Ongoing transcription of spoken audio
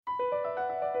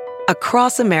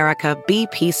Across America,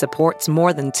 BP supports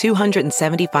more than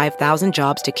 275,000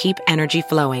 jobs to keep energy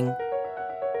flowing.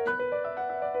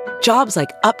 Jobs like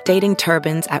updating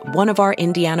turbines at one of our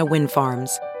Indiana wind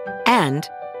farms and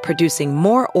producing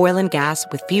more oil and gas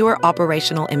with fewer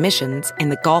operational emissions in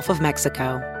the Gulf of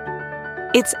Mexico.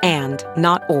 It's and,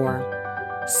 not or.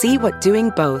 See what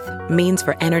doing both means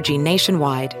for energy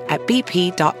nationwide at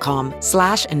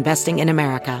bp.com/investing in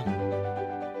America.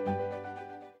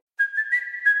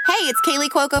 Hey, it's Kaylee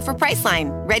Cuoco for Priceline.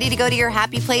 Ready to go to your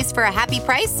happy place for a happy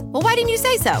price? Well, why didn't you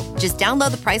say so? Just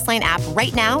download the Priceline app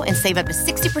right now and save up to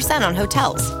 60% on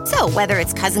hotels. So whether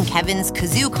it's Cousin Kevin's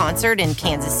Kazoo Concert in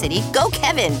Kansas City, go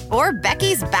Kevin, or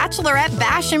Becky's Bachelorette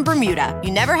Bash in Bermuda,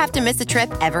 you never have to miss a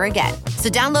trip ever again. So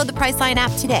download the Priceline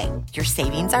app today. Your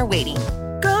savings are waiting.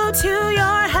 Go to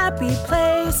your happy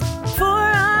place for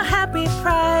a happy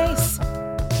price.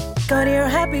 Go to your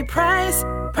happy price,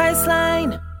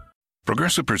 Priceline.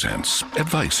 Progressive presents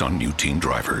advice on new teen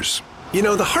drivers. You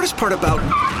know, the hardest part about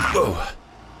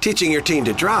teaching your teen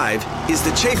to drive is the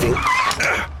chafing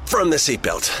from the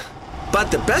seatbelt.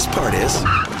 But the best part is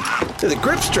the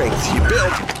grip strength you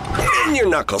build in your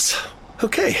knuckles.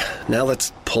 Okay, now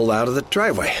let's pull out of the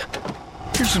driveway.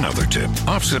 Here's another tip.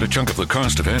 Offset a chunk of the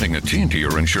cost of adding a teen to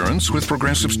your insurance with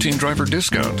Progressive's Teen Driver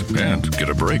Discount and get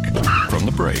a break from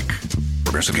the brake.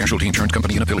 Progressive Casualty Insurance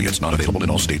Company and affiliates, not available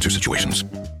in all states or situations.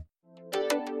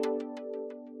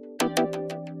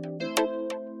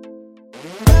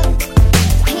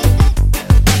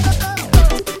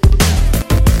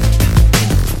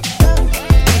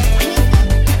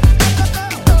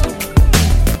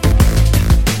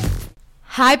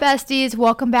 Hi besties,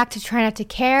 welcome back to Try Not to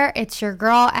Care. It's your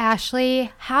girl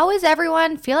Ashley. How is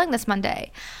everyone feeling this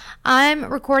Monday? I'm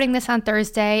recording this on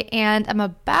Thursday and I'm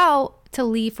about to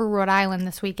leave for Rhode Island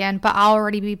this weekend, but I'll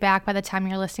already be back by the time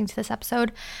you're listening to this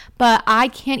episode. But I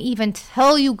can't even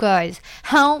tell you guys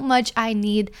how much I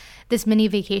need this mini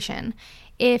vacation.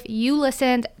 If you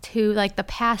listened to like the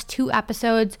past 2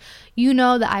 episodes, you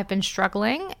know that I've been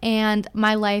struggling and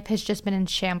my life has just been in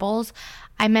shambles.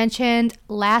 I mentioned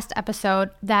last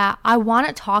episode that I want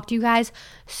to talk to you guys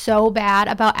so bad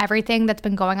about everything that's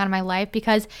been going on in my life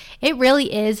because it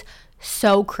really is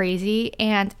so crazy.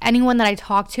 And anyone that I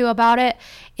talk to about it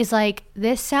is like,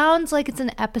 this sounds like it's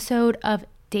an episode of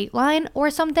Dateline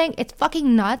or something. It's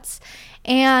fucking nuts.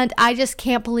 And I just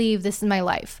can't believe this is my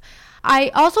life. I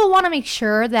also want to make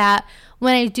sure that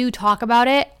when I do talk about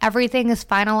it, everything is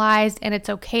finalized and it's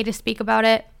okay to speak about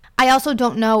it. I also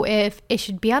don't know if it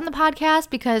should be on the podcast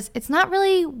because it's not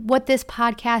really what this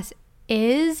podcast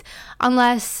is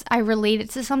unless I relate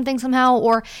it to something somehow,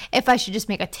 or if I should just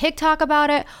make a TikTok about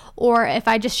it, or if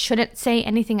I just shouldn't say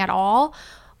anything at all.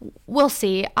 We'll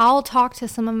see. I'll talk to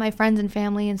some of my friends and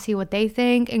family and see what they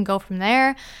think and go from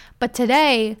there. But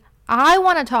today, I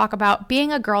want to talk about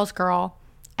being a girl's girl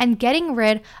and getting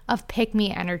rid of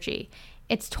pick-me energy.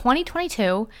 It's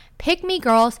 2022. Pick-me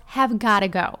girls have got to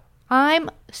go. I'm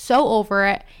so over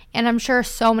it, and I'm sure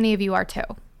so many of you are too.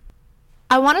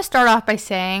 I want to start off by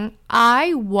saying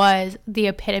I was the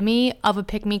epitome of a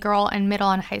pick-me girl in middle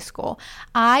and high school.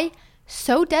 I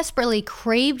so desperately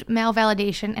craved male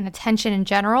validation and attention in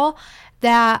general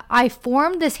that I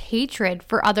formed this hatred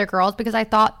for other girls because I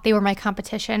thought they were my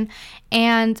competition,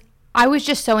 and I was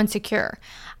just so insecure.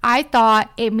 I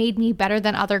thought it made me better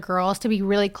than other girls to be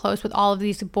really close with all of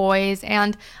these boys,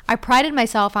 and I prided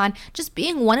myself on just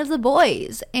being one of the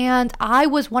boys. And I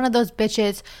was one of those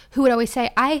bitches who would always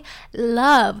say, I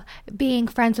love being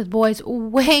friends with boys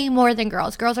way more than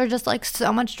girls. Girls are just like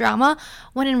so much drama,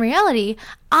 when in reality,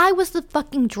 I was the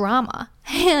fucking drama.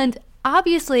 And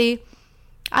obviously,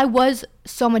 I was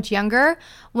so much younger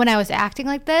when I was acting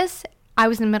like this. I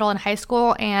was in middle and high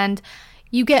school, and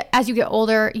as you get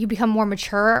older, you become more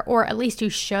mature, or at least you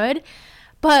should.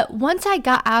 But once I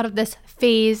got out of this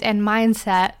phase and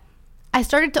mindset, I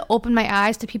started to open my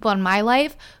eyes to people in my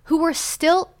life who were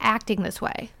still acting this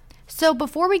way. So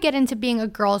before we get into being a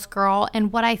girl's girl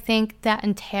and what I think that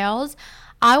entails,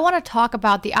 I want to talk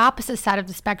about the opposite side of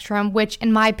the spectrum, which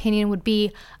in my opinion would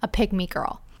be a pick-me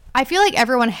girl. I feel like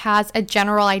everyone has a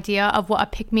general idea of what a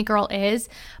pick-me girl is,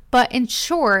 but in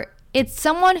short, it's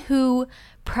someone who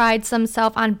prides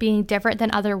themselves on being different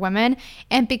than other women,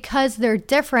 and because they're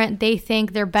different, they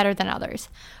think they're better than others.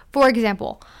 For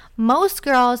example, most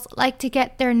girls like to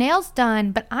get their nails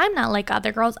done, but I'm not like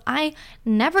other girls. I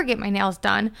never get my nails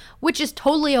done, which is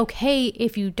totally okay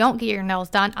if you don't get your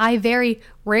nails done. I very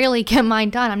rarely get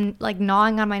mine done. I'm like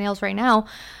gnawing on my nails right now.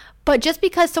 But just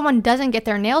because someone doesn't get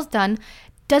their nails done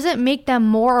doesn't make them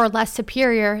more or less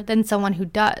superior than someone who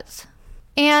does.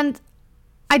 And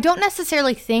I don't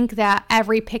necessarily think that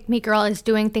every pick-me girl is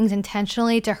doing things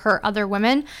intentionally to hurt other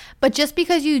women, but just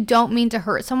because you don't mean to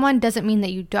hurt someone doesn't mean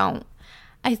that you don't.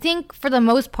 I think for the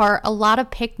most part, a lot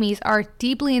of pick-me's are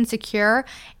deeply insecure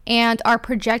and are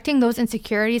projecting those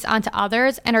insecurities onto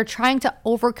others and are trying to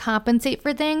overcompensate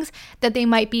for things that they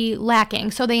might be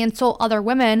lacking. So they insult other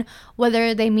women,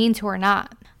 whether they mean to or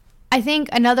not. I think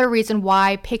another reason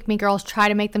why pick-me girls try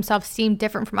to make themselves seem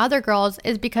different from other girls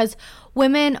is because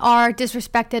women are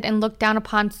disrespected and looked down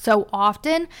upon so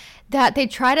often that they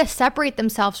try to separate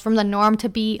themselves from the norm to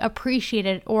be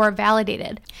appreciated or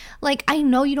validated. Like, I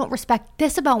know you don't respect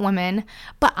this about women,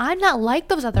 but I'm not like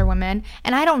those other women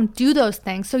and I don't do those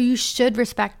things, so you should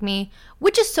respect me,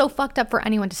 which is so fucked up for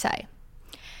anyone to say.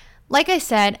 Like I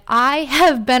said, I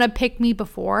have been a pick-me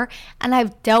before, and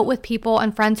I've dealt with people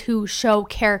and friends who show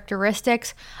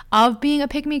characteristics of being a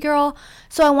pick-me girl,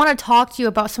 so I want to talk to you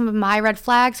about some of my red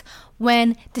flags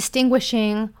when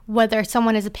distinguishing whether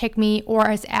someone is a pick-me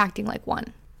or is acting like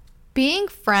one. Being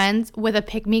friends with a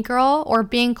pick-me girl or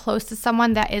being close to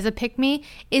someone that is a pick-me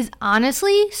is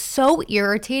honestly so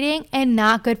irritating and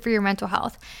not good for your mental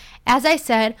health. As I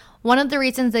said, one of the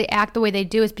reasons they act the way they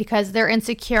do is because they're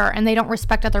insecure and they don't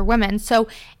respect other women. So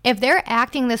if they're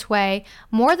acting this way,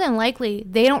 more than likely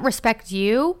they don't respect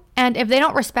you. And if they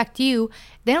don't respect you,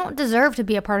 they don't deserve to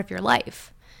be a part of your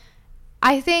life.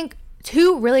 I think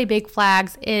two really big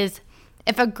flags is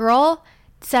if a girl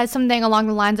says something along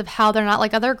the lines of how they're not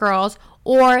like other girls,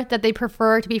 or that they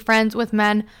prefer to be friends with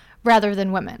men rather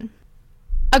than women.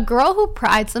 A girl who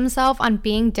prides themselves on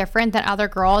being different than other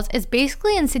girls is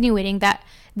basically insinuating that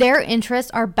their interests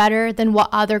are better than what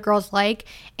other girls like,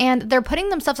 and they're putting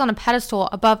themselves on a pedestal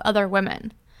above other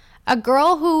women. A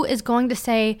girl who is going to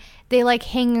say they like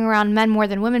hanging around men more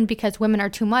than women because women are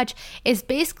too much is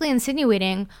basically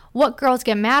insinuating what girls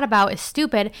get mad about is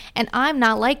stupid, and I'm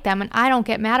not like them and I don't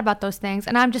get mad about those things,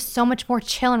 and I'm just so much more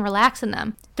chill and relaxed than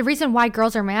them. The reason why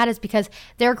girls are mad is because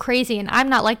they're crazy and I'm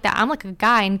not like that. I'm like a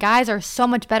guy and guys are so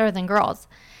much better than girls.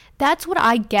 That's what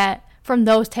I get from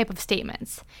those type of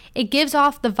statements. It gives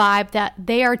off the vibe that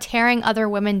they are tearing other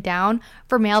women down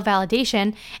for male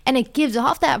validation, and it gives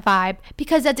off that vibe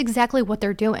because that's exactly what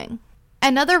they're doing.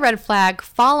 Another red flag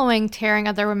following tearing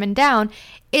other women down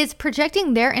is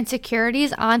projecting their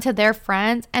insecurities onto their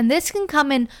friends, and this can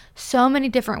come in so many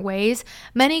different ways.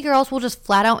 Many girls will just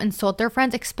flat out insult their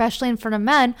friends, especially in front of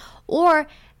men, or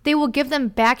they will give them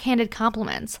backhanded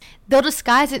compliments. They'll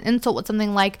disguise an insult with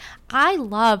something like, I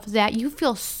love that you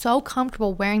feel so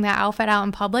comfortable wearing that outfit out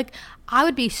in public. I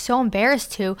would be so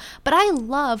embarrassed to, but I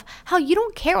love how you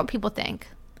don't care what people think.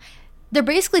 They're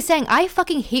basically saying, I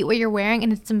fucking hate what you're wearing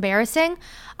and it's embarrassing.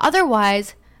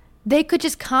 Otherwise, they could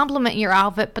just compliment your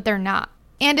outfit, but they're not.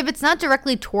 And if it's not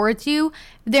directly towards you,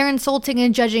 they're insulting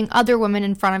and judging other women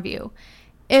in front of you.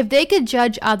 If they could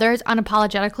judge others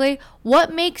unapologetically,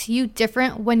 what makes you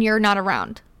different when you're not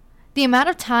around? The amount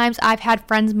of times I've had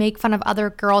friends make fun of other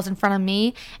girls in front of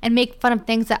me and make fun of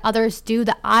things that others do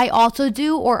that I also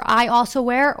do, or I also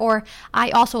wear, or I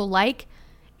also like,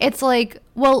 it's like,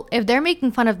 well, if they're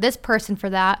making fun of this person for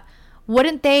that,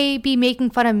 wouldn't they be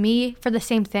making fun of me for the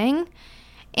same thing?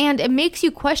 And it makes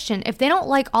you question, if they don't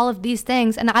like all of these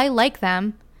things and I like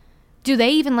them, do they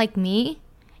even like me?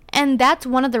 And that's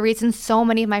one of the reasons so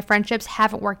many of my friendships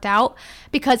haven't worked out,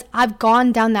 because I've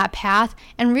gone down that path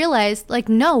and realized, like,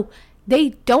 no, they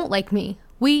don't like me.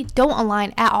 We don't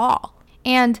align at all.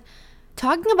 And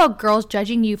talking about girls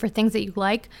judging you for things that you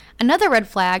like, another red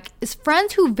flag is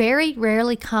friends who very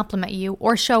rarely compliment you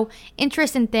or show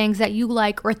interest in things that you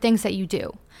like or things that you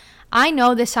do. I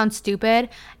know this sounds stupid,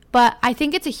 but I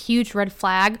think it's a huge red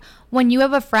flag when you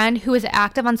have a friend who is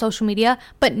active on social media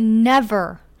but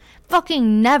never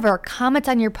comments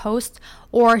on your posts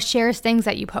or shares things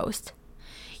that you post.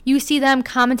 You see them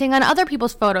commenting on other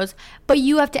people's photos, but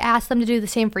you have to ask them to do the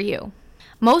same for you.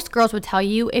 Most girls would tell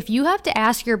you if you have to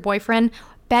ask your boyfriend,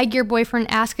 beg your boyfriend,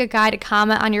 ask a guy to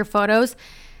comment on your photos,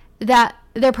 that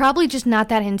they're probably just not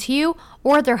that into you,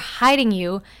 or they're hiding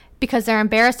you because they're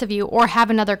embarrassed of you or have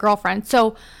another girlfriend.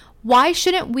 So why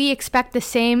shouldn't we expect the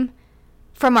same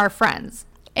from our friends?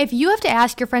 If you have to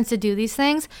ask your friends to do these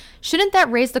things, shouldn't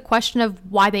that raise the question of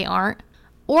why they aren't?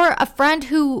 Or a friend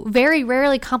who very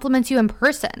rarely compliments you in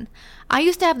person. I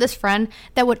used to have this friend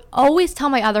that would always tell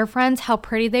my other friends how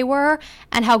pretty they were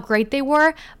and how great they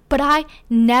were, but I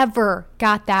never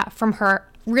got that from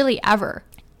her, really ever.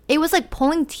 It was like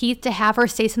pulling teeth to have her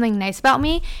say something nice about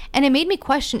me, and it made me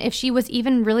question if she was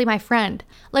even really my friend.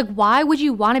 Like, why would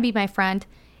you want to be my friend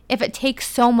if it takes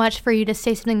so much for you to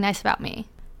say something nice about me?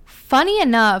 Funny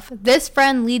enough, this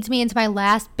friend leads me into my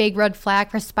last big red flag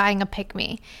for spying a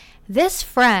pick-me. This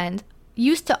friend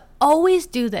used to always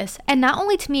do this, and not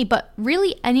only to me, but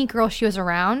really any girl she was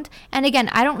around. And again,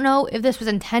 I don't know if this was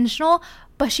intentional,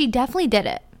 but she definitely did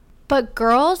it. But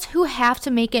girls who have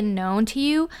to make it known to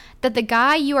you that the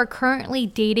guy you are currently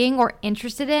dating or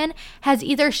interested in has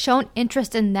either shown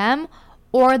interest in them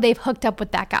or they've hooked up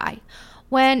with that guy.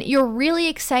 When you're really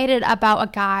excited about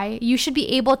a guy, you should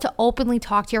be able to openly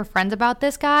talk to your friends about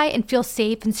this guy and feel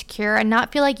safe and secure and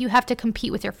not feel like you have to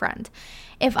compete with your friend.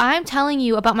 If I'm telling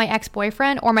you about my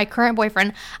ex-boyfriend or my current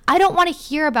boyfriend, I don't want to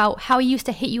hear about how he used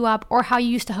to hit you up or how you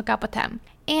used to hook up with him.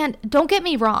 And don't get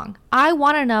me wrong, I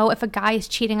want to know if a guy is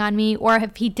cheating on me or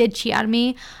if he did cheat on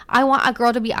me. I want a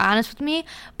girl to be honest with me,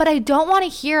 but I don't want to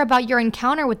hear about your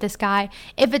encounter with this guy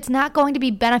if it's not going to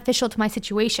be beneficial to my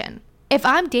situation. If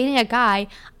I'm dating a guy,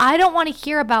 I don't want to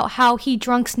hear about how he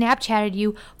drunk Snapchatted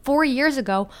you 4 years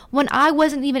ago when I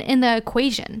wasn't even in the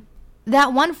equation.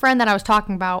 That one friend that I was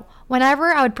talking about,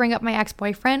 whenever I would bring up my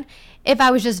ex-boyfriend, if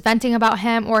I was just venting about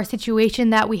him or a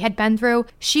situation that we had been through,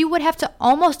 she would have to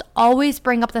almost always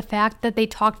bring up the fact that they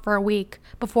talked for a week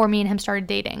before me and him started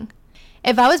dating.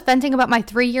 If I was venting about my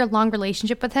 3-year-long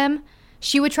relationship with him,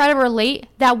 she would try to relate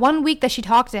that 1 week that she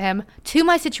talked to him to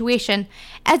my situation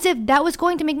as if that was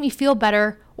going to make me feel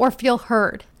better or feel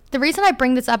heard. The reason I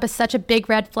bring this up as such a big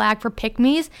red flag for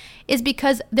pick-me's is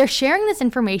because they're sharing this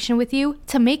information with you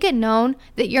to make it known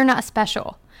that you're not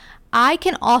special. I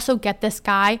can also get this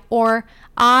guy, or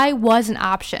I was an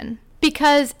option.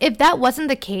 Because if that wasn't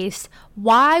the case,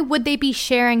 why would they be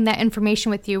sharing that information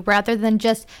with you rather than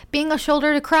just being a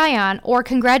shoulder to cry on or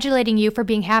congratulating you for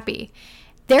being happy?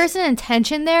 There's an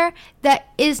intention there that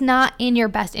is not in your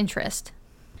best interest.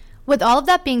 With all of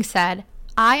that being said,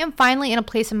 I am finally in a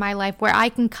place in my life where I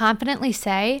can confidently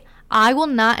say I will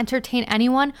not entertain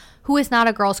anyone who is not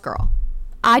a girl's girl.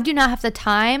 I do not have the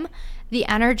time, the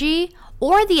energy,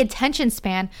 or the attention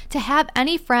span to have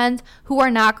any friends who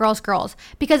are not girls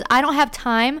because I don't have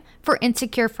time for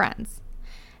insecure friends.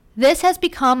 This has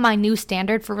become my new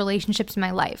standard for relationships in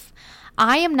my life.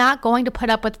 I am not going to put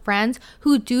up with friends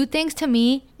who do things to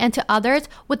me and to others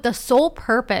with the sole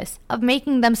purpose of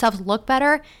making themselves look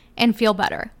better and feel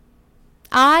better.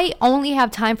 I only have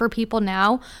time for people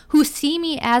now who see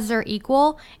me as their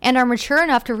equal and are mature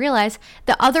enough to realize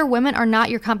that other women are not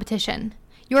your competition.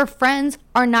 Your friends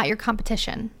are not your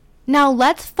competition. Now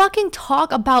let's fucking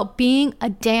talk about being a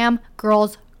damn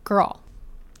girl's girl.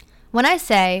 When I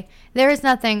say there is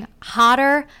nothing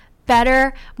hotter,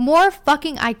 better, more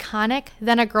fucking iconic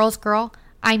than a girl's girl,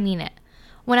 I mean it.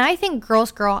 When I think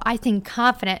girl's girl, I think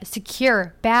confident,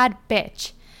 secure, bad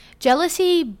bitch.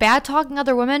 Jealousy, bad talking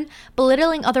other women,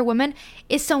 belittling other women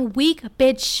is some weak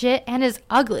bitch shit and is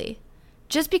ugly.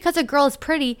 Just because a girl is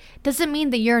pretty doesn't mean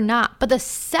that you're not. But the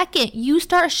second you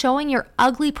start showing your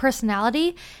ugly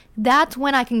personality, that's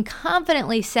when I can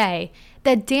confidently say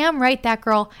that damn right that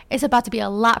girl is about to be a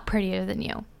lot prettier than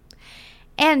you.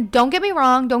 And don't get me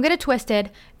wrong, don't get it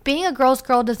twisted. Being a girl's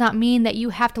girl does not mean that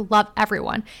you have to love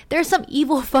everyone. There's some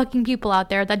evil fucking people out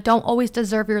there that don't always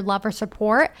deserve your love or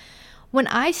support. When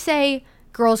I say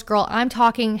girl's girl, I'm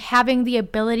talking having the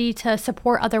ability to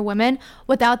support other women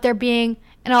without there being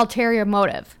an ulterior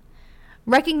motive.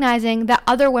 Recognizing that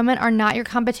other women are not your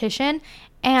competition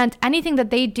and anything that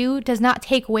they do does not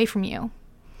take away from you.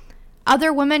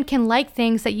 Other women can like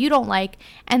things that you don't like,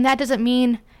 and that doesn't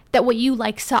mean that what you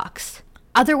like sucks.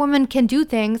 Other women can do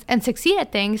things and succeed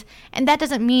at things, and that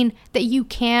doesn't mean that you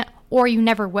can't or you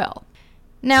never will.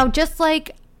 Now, just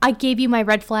like I gave you my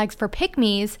red flags for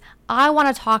pick-me's, I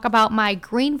want to talk about my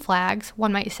green flags,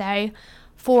 one might say,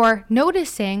 for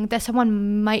noticing that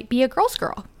someone might be a girl's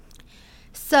girl.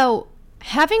 So,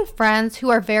 having friends who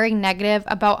are very negative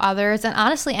about others, and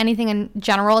honestly anything in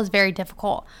general, is very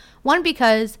difficult. One,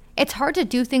 because it's hard to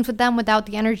do things with them without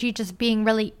the energy just being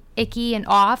really icky and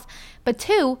off. But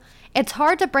two, it's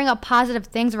hard to bring up positive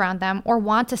things around them or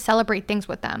want to celebrate things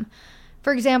with them.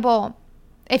 For example,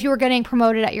 if you were getting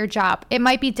promoted at your job, it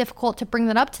might be difficult to bring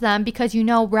that up to them because you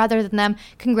know rather than them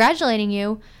congratulating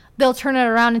you, they'll turn it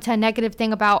around into a negative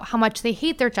thing about how much they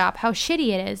hate their job, how shitty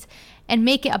it is, and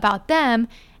make it about them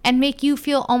and make you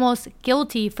feel almost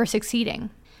guilty for succeeding.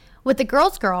 With the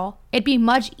girl's girl, it'd be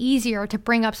much easier to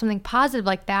bring up something positive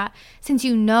like that since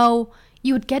you know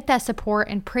you would get that support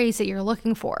and praise that you're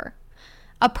looking for.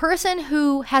 A person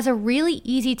who has a really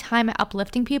easy time at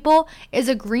uplifting people is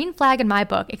a green flag in my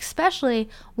book, especially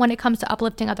when it comes to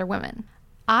uplifting other women.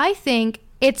 I think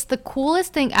it's the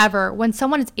coolest thing ever when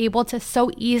someone is able to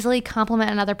so easily compliment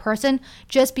another person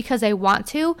just because they want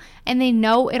to and they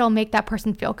know it'll make that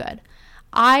person feel good.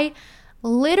 I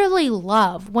literally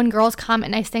love when girls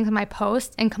comment nice things on my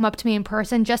posts and come up to me in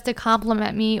person just to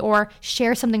compliment me or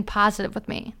share something positive with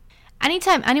me.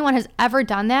 Anytime anyone has ever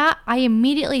done that, I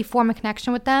immediately form a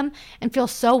connection with them and feel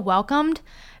so welcomed,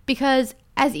 because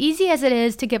as easy as it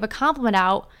is to give a compliment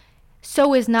out,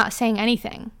 so is not saying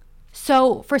anything.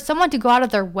 So for someone to go out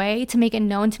of their way to make it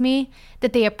known to me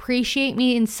that they appreciate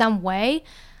me in some way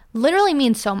literally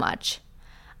means so much.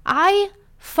 I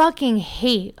fucking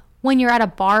hate when you're at a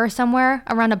bar or somewhere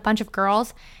around a bunch of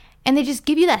girls and they just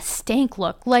give you that stank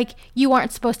look, like you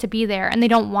aren't supposed to be there and they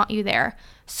don't want you there.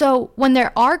 So when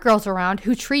there are girls around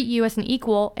who treat you as an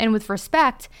equal and with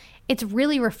respect, it's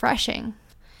really refreshing.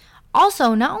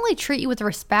 Also, not only treat you with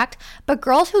respect, but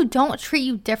girls who don't treat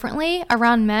you differently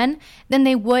around men than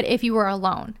they would if you were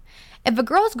alone. If a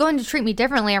girl's going to treat me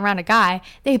differently around a guy,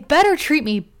 they better treat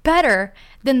me better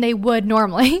than they would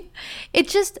normally.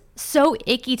 It's just so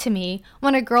icky to me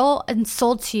when a girl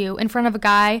insults you in front of a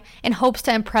guy in hopes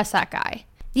to impress that guy.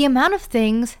 The amount of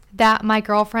things that my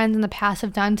girlfriends in the past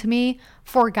have done to me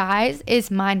for guys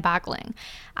is mind-boggling.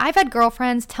 I've had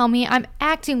girlfriends tell me I'm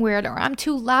acting weird or I'm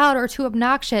too loud or too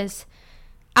obnoxious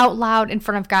out loud in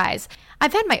front of guys.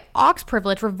 I've had my aux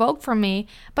privilege revoked from me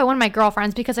by one of my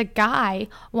girlfriends because a guy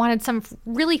wanted some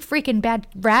really freaking bad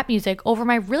rap music over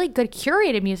my really good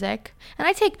curated music. And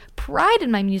I take pride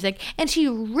in my music, and she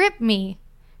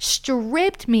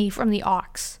stripped me from the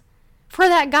aux for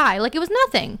that guy like it was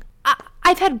nothing.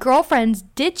 I've had girlfriends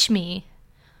ditch me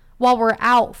while we're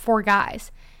out for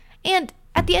guys. And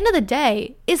at the end of the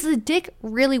day, is the dick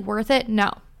really worth it?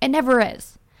 No, it never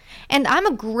is. And I'm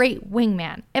a great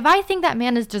wingman. If I think that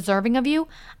man is deserving of you,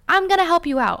 I'm going to help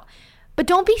you out. But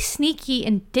don't be sneaky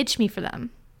and ditch me for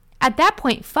them. At that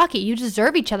point, fuck it, you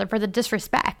deserve each other for the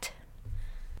disrespect.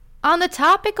 On the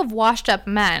topic of washed up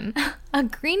men, a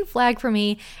green flag for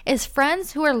me is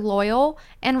friends who are loyal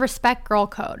and respect girl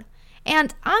code.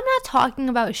 And I'm not talking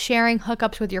about sharing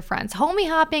hookups with your friends. Homie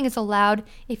hopping is allowed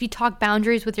if you talk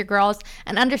boundaries with your girls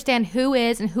and understand who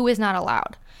is and who is not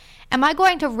allowed. Am I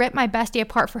going to rip my bestie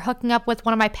apart for hooking up with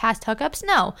one of my past hookups?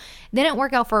 No, they didn't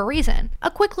work out for a reason.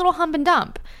 A quick little hump and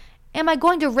dump. Am I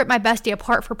going to rip my bestie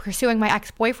apart for pursuing my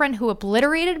ex-boyfriend who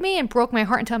obliterated me and broke my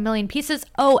heart into a million pieces?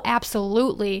 Oh,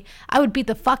 absolutely. I would beat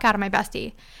the fuck out of my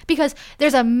bestie. Because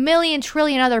there's a million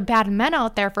trillion other bad men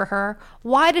out there for her.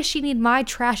 Why does she need my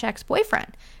trash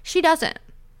ex-boyfriend? She doesn't.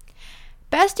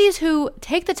 Besties who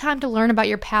take the time to learn about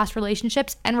your past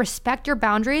relationships and respect your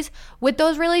boundaries with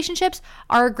those relationships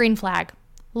are a green flag.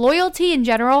 Loyalty in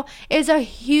general is a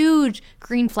huge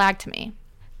green flag to me.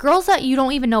 Girls that you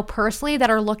don't even know personally that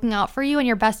are looking out for you and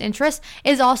your best interests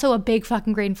is also a big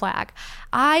fucking green flag.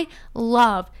 I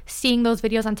love seeing those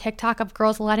videos on TikTok of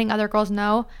girls letting other girls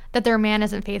know that their man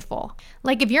isn't faithful.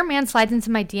 Like if your man slides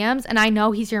into my DMs and I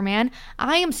know he's your man,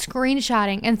 I am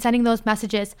screenshotting and sending those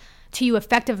messages to you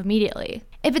effective immediately.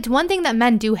 If it's one thing that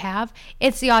men do have,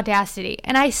 it's the audacity.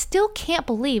 And I still can't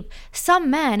believe some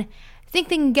men think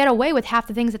they can get away with half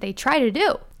the things that they try to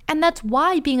do. And that's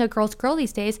why being a girl's girl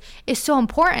these days is so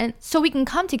important, so we can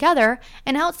come together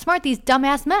and outsmart these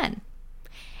dumbass men.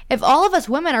 If all of us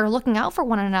women are looking out for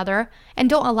one another and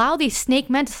don't allow these snake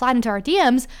men to slide into our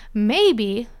DMs,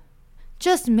 maybe,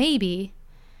 just maybe,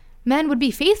 men would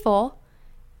be faithful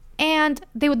and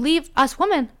they would leave us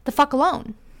women the fuck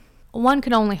alone. One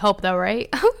can only hope though,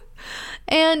 right?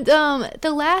 And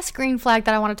the last green flag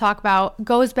that I want to talk about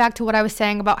goes back to what I was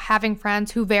saying about having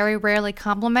friends who very rarely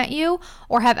compliment you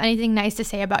or have anything nice to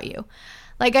say about you.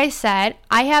 Like I said,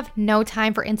 I have no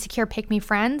time for insecure pick-me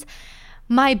friends.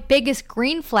 My biggest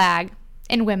green flag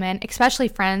in women, especially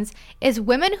friends, is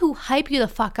women who hype you the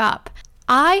fuck up.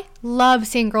 I love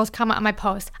seeing girls comment on my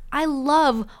posts. I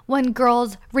love when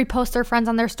girls repost their friends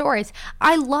on their stories.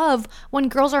 I love when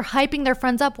girls are hyping their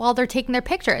friends up while they're taking their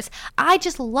pictures. I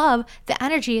just love the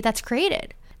energy that's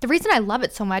created. The reason I love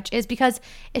it so much is because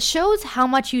it shows how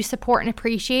much you support and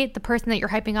appreciate the person that you're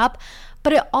hyping up,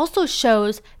 but it also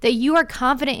shows that you are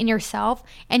confident in yourself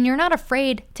and you're not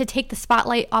afraid to take the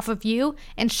spotlight off of you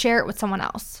and share it with someone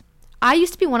else. I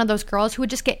used to be one of those girls who would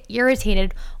just get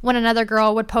irritated when another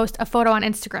girl would post a photo on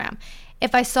Instagram.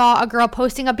 If I saw a girl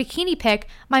posting a bikini pic,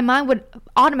 my mind would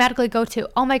automatically go to,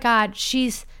 oh my God,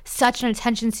 she's such an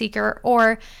attention seeker.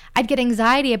 Or I'd get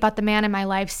anxiety about the man in my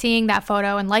life seeing that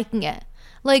photo and liking it.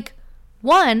 Like,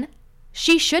 one,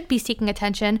 she should be seeking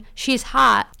attention. She's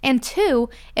hot. And two,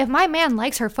 if my man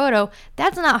likes her photo,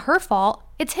 that's not her fault.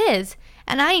 It's his.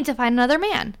 And I need to find another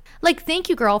man. Like, thank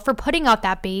you, girl, for putting out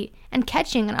that bait and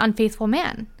catching an unfaithful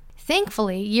man.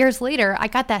 Thankfully, years later, I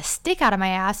got that stick out of my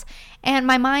ass, and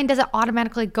my mind doesn't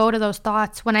automatically go to those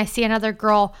thoughts when I see another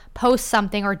girl post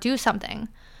something or do something.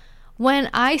 When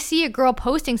I see a girl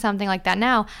posting something like that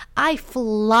now, I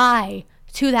fly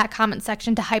to that comment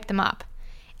section to hype them up.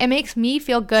 It makes me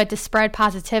feel good to spread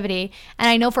positivity, and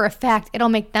I know for a fact it'll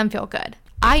make them feel good.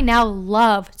 I now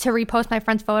love to repost my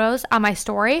friends' photos on my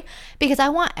story because I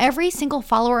want every single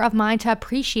follower of mine to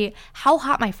appreciate how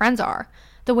hot my friends are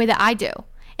the way that I do.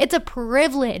 It's a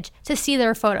privilege to see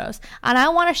their photos, and I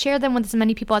want to share them with as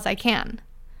many people as I can.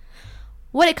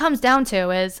 What it comes down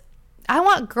to is I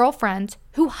want girlfriends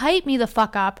who hype me the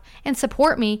fuck up and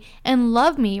support me and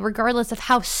love me regardless of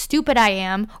how stupid I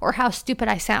am or how stupid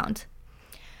I sound.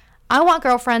 I want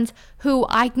girlfriends who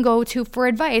I can go to for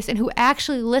advice and who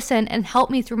actually listen and help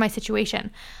me through my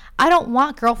situation. I don't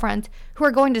want girlfriends who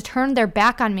are going to turn their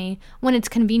back on me when it's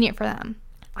convenient for them.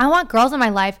 I want girls in my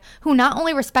life who not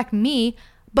only respect me,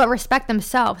 but respect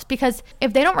themselves. Because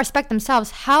if they don't respect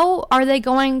themselves, how are they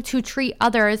going to treat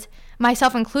others,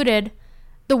 myself included,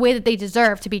 the way that they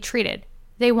deserve to be treated?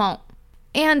 They won't.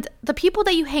 And the people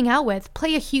that you hang out with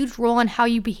play a huge role in how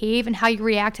you behave and how you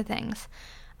react to things.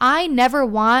 I never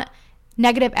want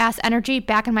negative ass energy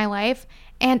back in my life,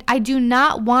 and I do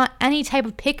not want any type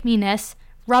of pick-me-ness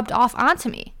rubbed off onto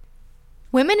me.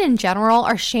 Women in general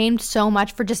are shamed so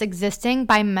much for just existing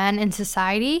by men in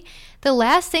society. The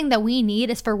last thing that we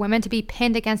need is for women to be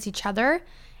pinned against each other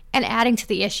and adding to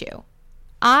the issue.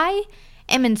 I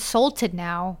am insulted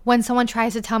now when someone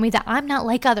tries to tell me that I'm not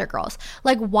like other girls.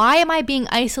 Like, why am I being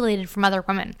isolated from other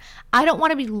women? I don't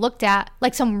want to be looked at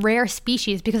like some rare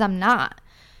species because I'm not.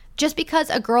 Just because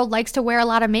a girl likes to wear a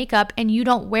lot of makeup and you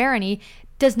don't wear any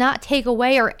does not take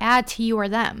away or add to you or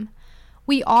them.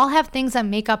 We all have things that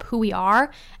make up who we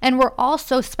are, and we're all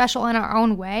so special in our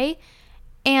own way,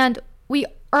 and we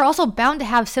are also bound to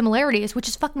have similarities, which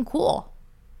is fucking cool.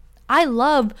 I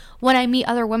love when I meet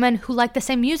other women who like the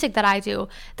same music that I do,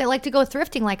 that like to go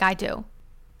thrifting like I do.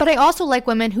 But I also like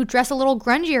women who dress a little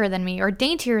grungier than me or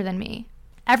daintier than me.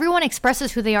 Everyone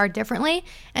expresses who they are differently,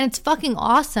 and it's fucking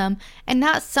awesome and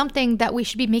not something that we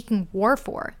should be making war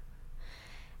for.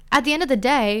 At the end of the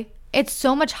day, it's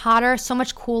so much hotter, so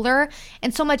much cooler,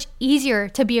 and so much easier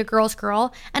to be a girl's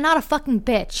girl and not a fucking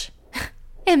bitch.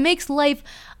 It makes life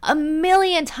a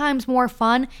million times more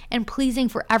fun and pleasing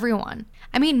for everyone.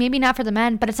 I mean, maybe not for the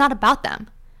men, but it's not about them.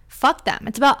 Fuck them.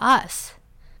 It's about us.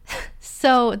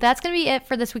 So that's going to be it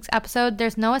for this week's episode.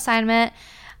 There's no assignment.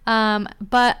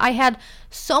 But I had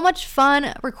so much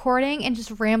fun recording and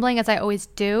just rambling as I always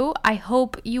do. I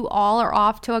hope you all are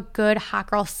off to a good hot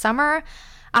girl summer.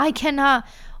 I cannot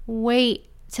wait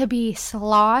to be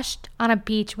sloshed on a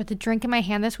beach with a drink in my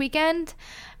hand this weekend.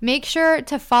 Make sure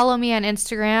to follow me on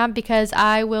Instagram because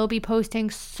I will be posting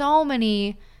so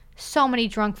many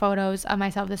drunk photos of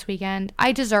myself this weekend.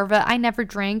 I deserve it. I never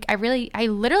drink. I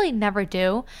literally never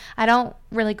do. I don't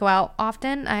really go out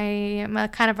often. I am a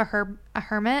kind of a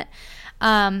hermit.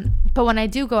 But when I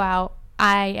do go out,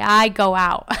 I go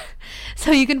out.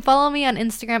 So you can follow me on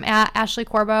Instagram at Ashley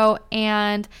Corbo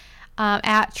and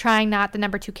at Trying Not the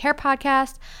Number 2 Care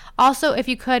podcast. Also, if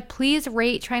you could, please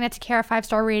rate Trying Not to Care a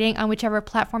 5-star rating on whichever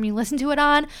platform you listen to it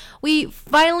on. We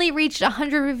finally reached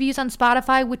 100 reviews on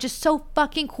Spotify, which is so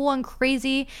fucking cool and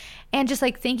crazy. And just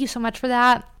like, thank you so much for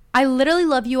that. I literally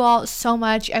love you all so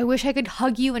much. I wish I could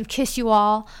hug you and kiss you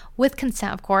all with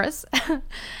consent, of course.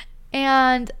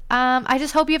 And I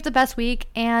just hope you have the best week,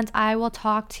 and I will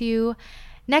talk to you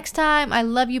next time. I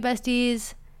love you,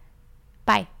 besties.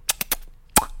 Bye.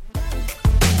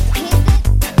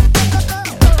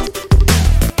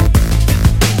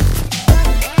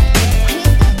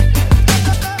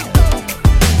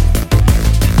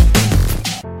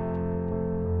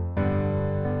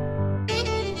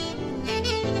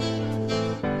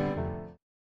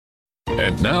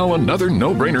 And now another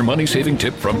no-brainer money-saving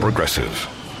tip from Progressive.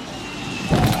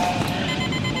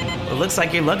 It looks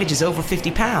like your luggage is over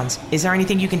 50 pounds. Is there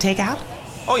anything you can take out?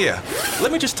 Oh yeah,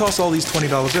 let me just toss all these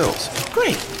 $20 bills.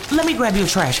 Great. Let me grab you a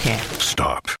trash can.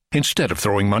 Stop. Instead of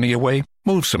throwing money away,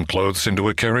 move some clothes into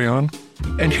a carry-on.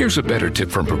 And here's a better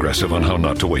tip from Progressive on how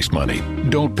not to waste money.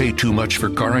 Don't pay too much for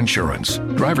car insurance.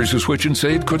 Drivers who switch and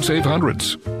save could save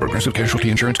hundreds. Progressive Casualty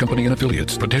Insurance Company and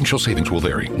Affiliates. Potential savings will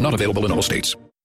vary. Not available in all states.